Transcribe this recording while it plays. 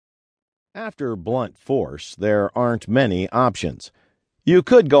After blunt force, there aren't many options. You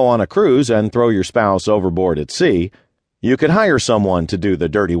could go on a cruise and throw your spouse overboard at sea. You could hire someone to do the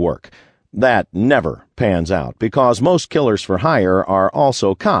dirty work. That never pans out because most killers for hire are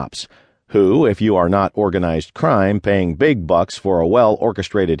also cops, who, if you are not organized crime paying big bucks for a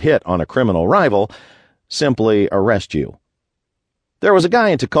well-orchestrated hit on a criminal rival, simply arrest you. There was a guy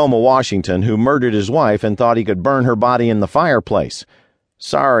in Tacoma, Washington, who murdered his wife and thought he could burn her body in the fireplace.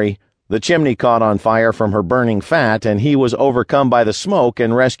 Sorry. The chimney caught on fire from her burning fat, and he was overcome by the smoke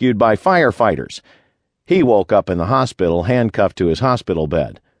and rescued by firefighters. He woke up in the hospital, handcuffed to his hospital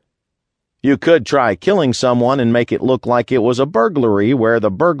bed. You could try killing someone and make it look like it was a burglary where the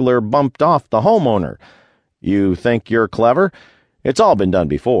burglar bumped off the homeowner. You think you're clever? It's all been done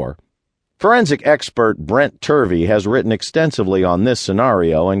before. Forensic expert Brent Turvey has written extensively on this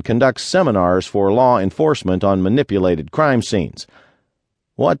scenario and conducts seminars for law enforcement on manipulated crime scenes.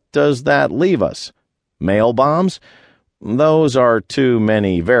 What does that leave us? Mail bombs? Those are too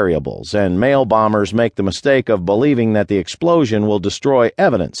many variables, and mail bombers make the mistake of believing that the explosion will destroy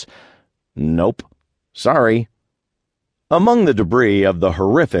evidence. Nope. Sorry. Among the debris of the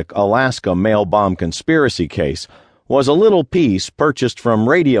horrific Alaska mail bomb conspiracy case was a little piece purchased from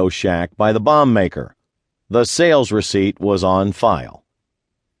Radio Shack by the bomb maker. The sales receipt was on file.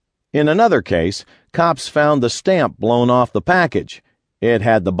 In another case, cops found the stamp blown off the package. It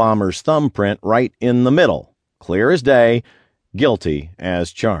had the bomber's thumbprint right in the middle, clear as day, guilty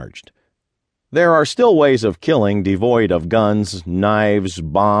as charged. There are still ways of killing devoid of guns, knives,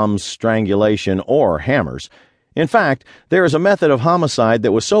 bombs, strangulation, or hammers. In fact, there is a method of homicide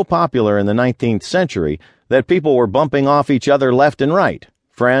that was so popular in the 19th century that people were bumping off each other left and right,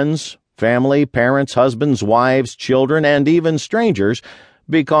 friends, family, parents, husbands, wives, children, and even strangers,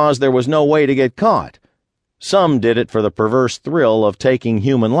 because there was no way to get caught. Some did it for the perverse thrill of taking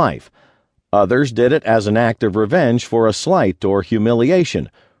human life. Others did it as an act of revenge for a slight or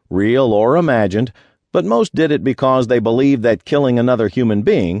humiliation, real or imagined, but most did it because they believed that killing another human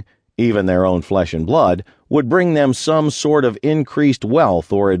being, even their own flesh and blood, would bring them some sort of increased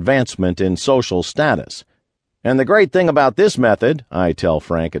wealth or advancement in social status. And the great thing about this method, I tell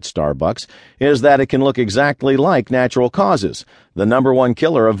Frank at Starbucks, is that it can look exactly like natural causes, the #1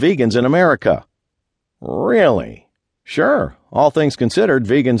 killer of vegans in America. Really? Sure. All things considered,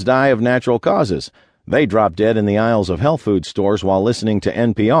 vegans die of natural causes. They drop dead in the aisles of health food stores while listening to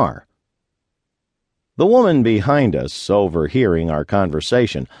NPR. The woman behind us, overhearing our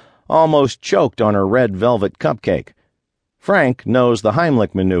conversation, almost choked on her red velvet cupcake. Frank knows the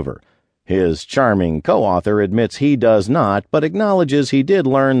Heimlich maneuver. His charming co-author admits he does not, but acknowledges he did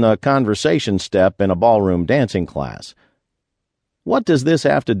learn the conversation step in a ballroom dancing class. What does this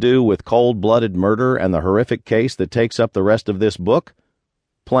have to do with cold-blooded murder and the horrific case that takes up the rest of this book?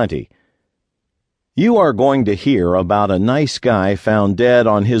 Plenty. You are going to hear about a nice guy found dead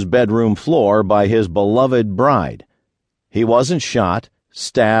on his bedroom floor by his beloved bride. He wasn't shot,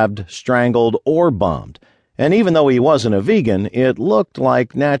 stabbed, strangled, or bombed, and even though he wasn't a vegan, it looked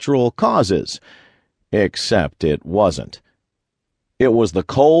like natural causes. Except it wasn't. It was the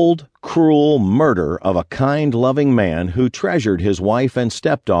cold, cruel murder of a kind, loving man who treasured his wife and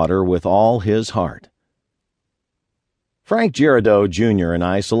stepdaughter with all his heart. Frank Girardot, Jr. and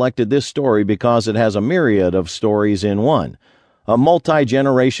I selected this story because it has a myriad of stories in one, a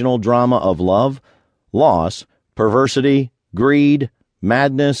multi-generational drama of love, loss, perversity, greed,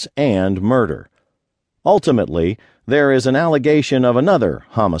 madness, and murder. Ultimately, there is an allegation of another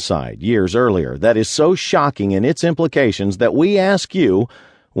homicide years earlier that is so shocking in its implications that we ask you,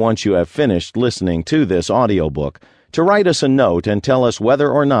 once you have finished listening to this audiobook, to write us a note and tell us whether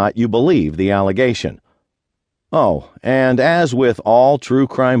or not you believe the allegation. Oh, and as with all true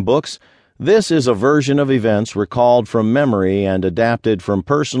crime books, this is a version of events recalled from memory and adapted from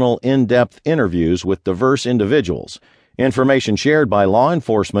personal in-depth interviews with diverse individuals, information shared by law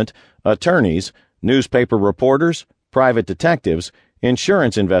enforcement, attorneys, newspaper reporters, private detectives,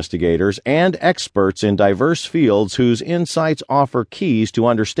 insurance investigators, and experts in diverse fields whose insights offer keys to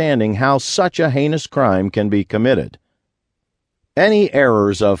understanding how such a heinous crime can be committed. Any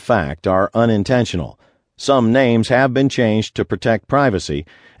errors of fact are unintentional. Some names have been changed to protect privacy,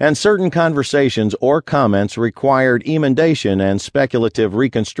 and certain conversations or comments required emendation and speculative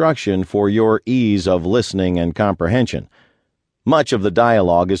reconstruction for your ease of listening and comprehension. Much of the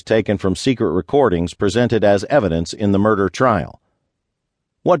dialogue is taken from secret recordings presented as evidence in the murder trial.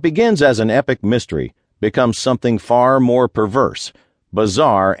 What begins as an epic mystery becomes something far more perverse,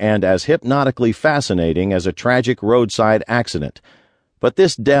 bizarre, and as hypnotically fascinating as a tragic roadside accident. But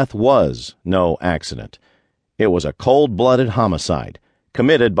this death was no accident. It was a cold-blooded homicide,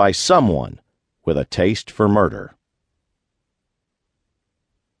 committed by someone with a taste for murder.